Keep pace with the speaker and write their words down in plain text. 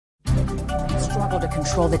struggle to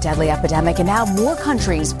control the deadly epidemic, and now more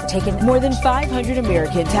countries are taking. More than 500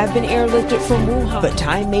 Americans have been airlifted from Wuhan, but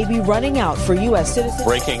time may be running out for U.S. citizens.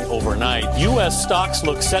 Breaking overnight, U.S. stocks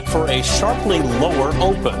look set for a sharply lower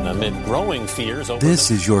open amid growing fears over.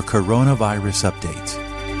 This is your coronavirus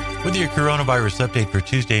update. With your coronavirus update for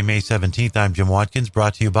Tuesday, May 17th, I'm Jim Watkins,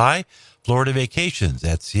 brought to you by Florida Vacations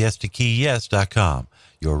at siestakeyes.com.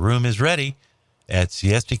 Your room is ready at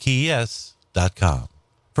siestakeyes.com.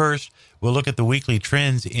 First, we'll look at the weekly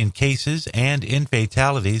trends in cases and in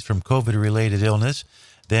fatalities from COVID-related illness.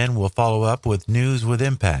 Then we'll follow up with news with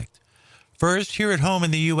impact. First, here at home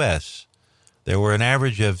in the U.S., there were an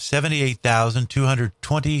average of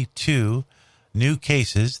 78,222 new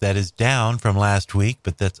cases. That is down from last week,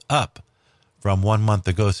 but that's up from 1 month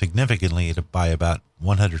ago significantly by about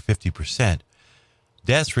 150%.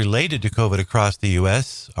 Deaths related to COVID across the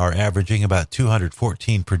U.S. are averaging about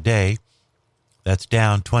 214 per day. That's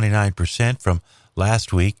down 29% from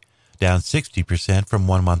last week, down 60% from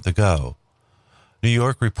 1 month ago. New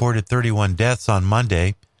York reported 31 deaths on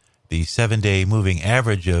Monday. The 7-day moving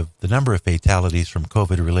average of the number of fatalities from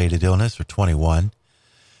COVID-related illness are 21.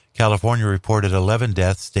 California reported 11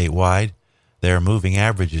 deaths statewide. Their moving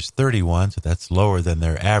average is 31, so that's lower than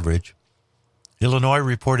their average. Illinois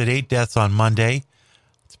reported 8 deaths on Monday.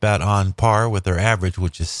 It's about on par with their average,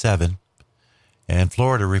 which is 7. And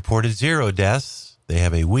Florida reported 0 deaths. They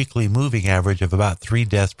have a weekly moving average of about 3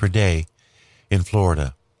 deaths per day in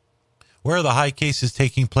Florida. Where are the high cases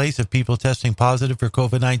taking place of people testing positive for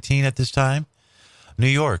COVID-19 at this time? New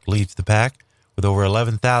York leads the pack with over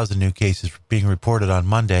 11,000 new cases being reported on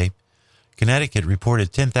Monday. Connecticut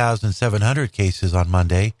reported 10,700 cases on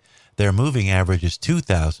Monday. Their moving average is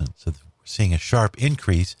 2,000, so we're seeing a sharp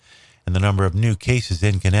increase in the number of new cases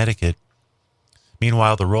in Connecticut.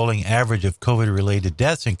 Meanwhile, the rolling average of COVID-related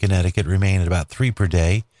deaths in Connecticut remain at about 3 per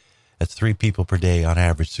day. That's 3 people per day on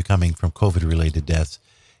average succumbing from COVID-related deaths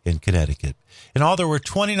in Connecticut. In all, there were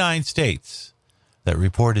 29 states that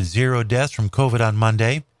reported 0 deaths from COVID on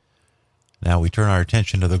Monday. Now we turn our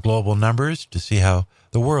attention to the global numbers to see how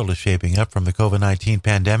the world is shaping up from the COVID-19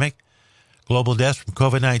 pandemic. Global deaths from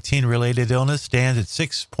COVID-19 related illness stands at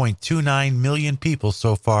 6.29 million people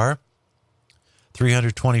so far.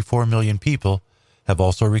 324 million people have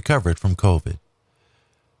also recovered from COVID.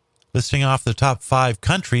 Listing off the top 5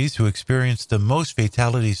 countries who experienced the most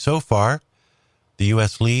fatalities so far, the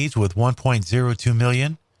U.S. leads with 1.02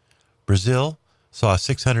 million. Brazil saw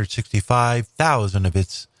 665,000 of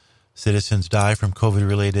its citizens die from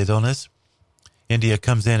COVID-related illness. India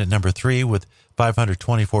comes in at number 3 with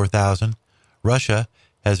 524,000. Russia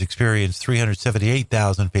has experienced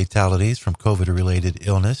 378,000 fatalities from COVID-related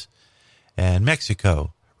illness. And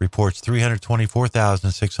Mexico reports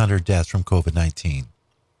 324,600 deaths from COVID-19.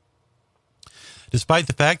 Despite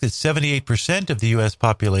the fact that 78% of the U.S.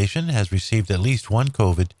 population has received at least one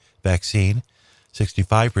COVID vaccine,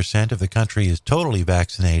 65% of the country is totally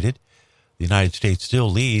vaccinated. The United States still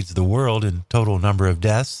leads the world in total number of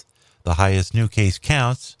deaths, the highest new case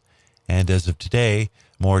counts, and as of today,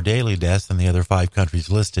 more daily deaths than the other 5 countries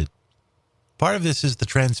listed. Part of this is the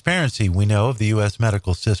transparency we know of the U.S.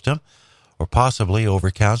 medical system, or possibly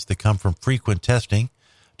overcounts that come from frequent testing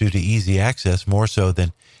due to easy access more so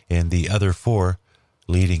than in the other 4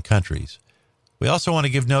 leading countries. We also want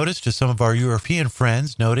to give notice to some of our European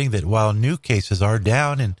friends, noting that while new cases are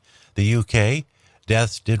down in the UK,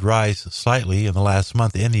 deaths did rise slightly in the last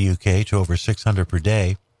month in the UK to over 600 per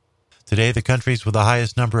day. Today, the countries with the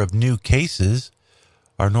highest number of new cases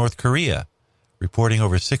are North Korea, reporting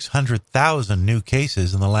over 600,000 new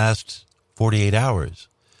cases in the last 48 hours.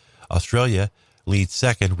 Australia leads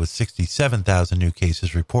second with 67,000 new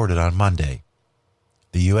cases reported on Monday.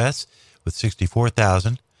 The U.S. with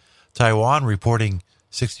 64,000. Taiwan reporting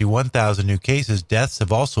 61,000 new cases. Deaths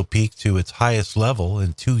have also peaked to its highest level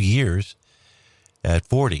in 2 years at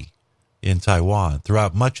 40 in Taiwan.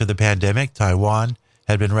 Throughout much of the pandemic, Taiwan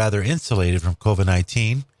had been rather insulated from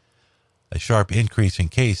COVID-19. A sharp increase in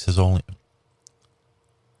cases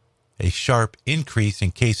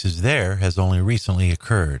there has only recently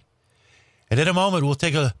occurred. And in a moment, we'll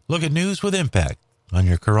take a look at news with impact on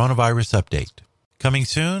your coronavirus update. Coming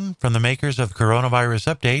soon from the makers of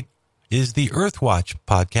Coronavirus Update is the Earthwatch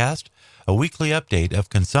podcast, a weekly update of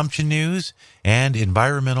consumption news and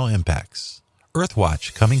environmental impacts.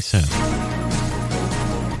 Earthwatch coming soon.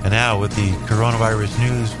 And now with the Coronavirus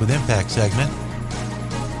News with Impact segment,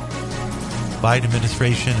 Biden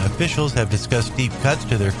administration officials have discussed deep cuts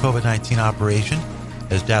to their COVID-19 operation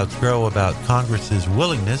as doubts grow about Congress's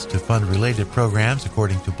willingness to fund related programs,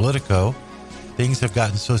 according to Politico. Things have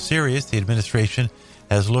gotten so serious, the administration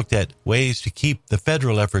has looked at ways to keep the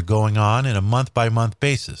federal effort going on in a month-by-month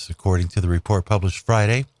basis. According to the report published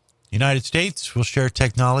Friday, the United States will share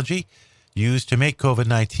technology used to make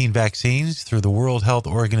COVID-19 vaccines through the World Health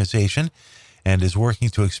Organization and is working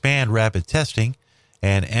to expand rapid testing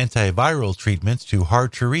and antiviral treatments to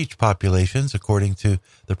hard-to-reach populations, according to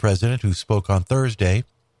the president, who spoke on Thursday.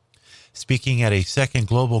 Speaking at a second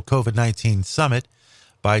global COVID-19 summit,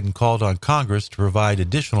 Biden called on Congress to provide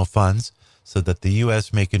additional funds so that the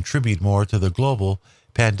U.S. may contribute more to the global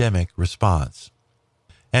pandemic response.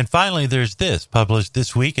 And finally, there's this, published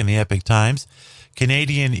this week in the Epoch Times.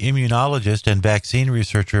 Canadian immunologist and vaccine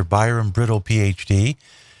researcher Byram Brittle, Ph.D.,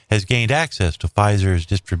 has gained access to Pfizer's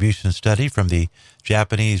distribution study from the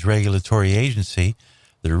Japanese regulatory agency.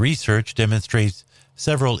 The research demonstrates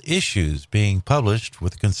several issues being published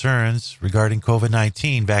with concerns regarding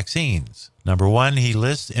COVID-19 vaccines. Number one, he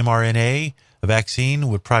lists mRNA, a vaccine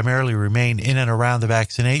would primarily remain in and around the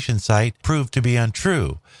vaccination site, proved to be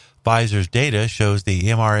untrue. Pfizer's data shows the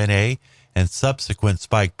mRNA and subsequent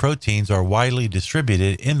spike proteins are widely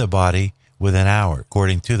distributed in the body within hours.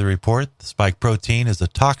 According to the report, the spike protein is a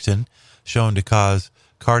toxin shown to cause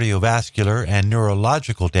cardiovascular and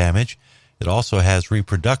neurological damage. It also has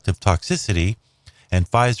reproductive toxicity, and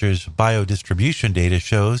Pfizer's biodistribution data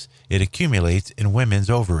shows it accumulates in women's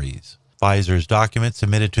ovaries. Pfizer's document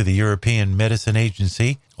submitted to the European Medicine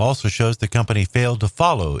Agency also shows the company failed to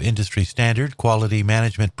follow industry standard quality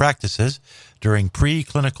management practices during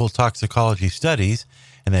preclinical toxicology studies,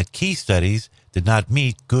 and that key studies did not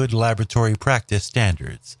meet good laboratory practice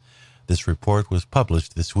standards. This report was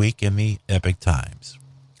published this week in the Epoch Times.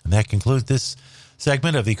 And that concludes this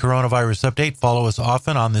segment of the Coronavirus Update. Follow us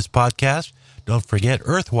often on this podcast. Don't forget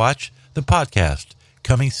Earthwatch, the podcast,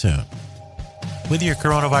 coming soon. With your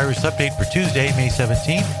Coronavirus Update for Tuesday, May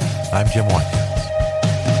 17th, I'm Jim White.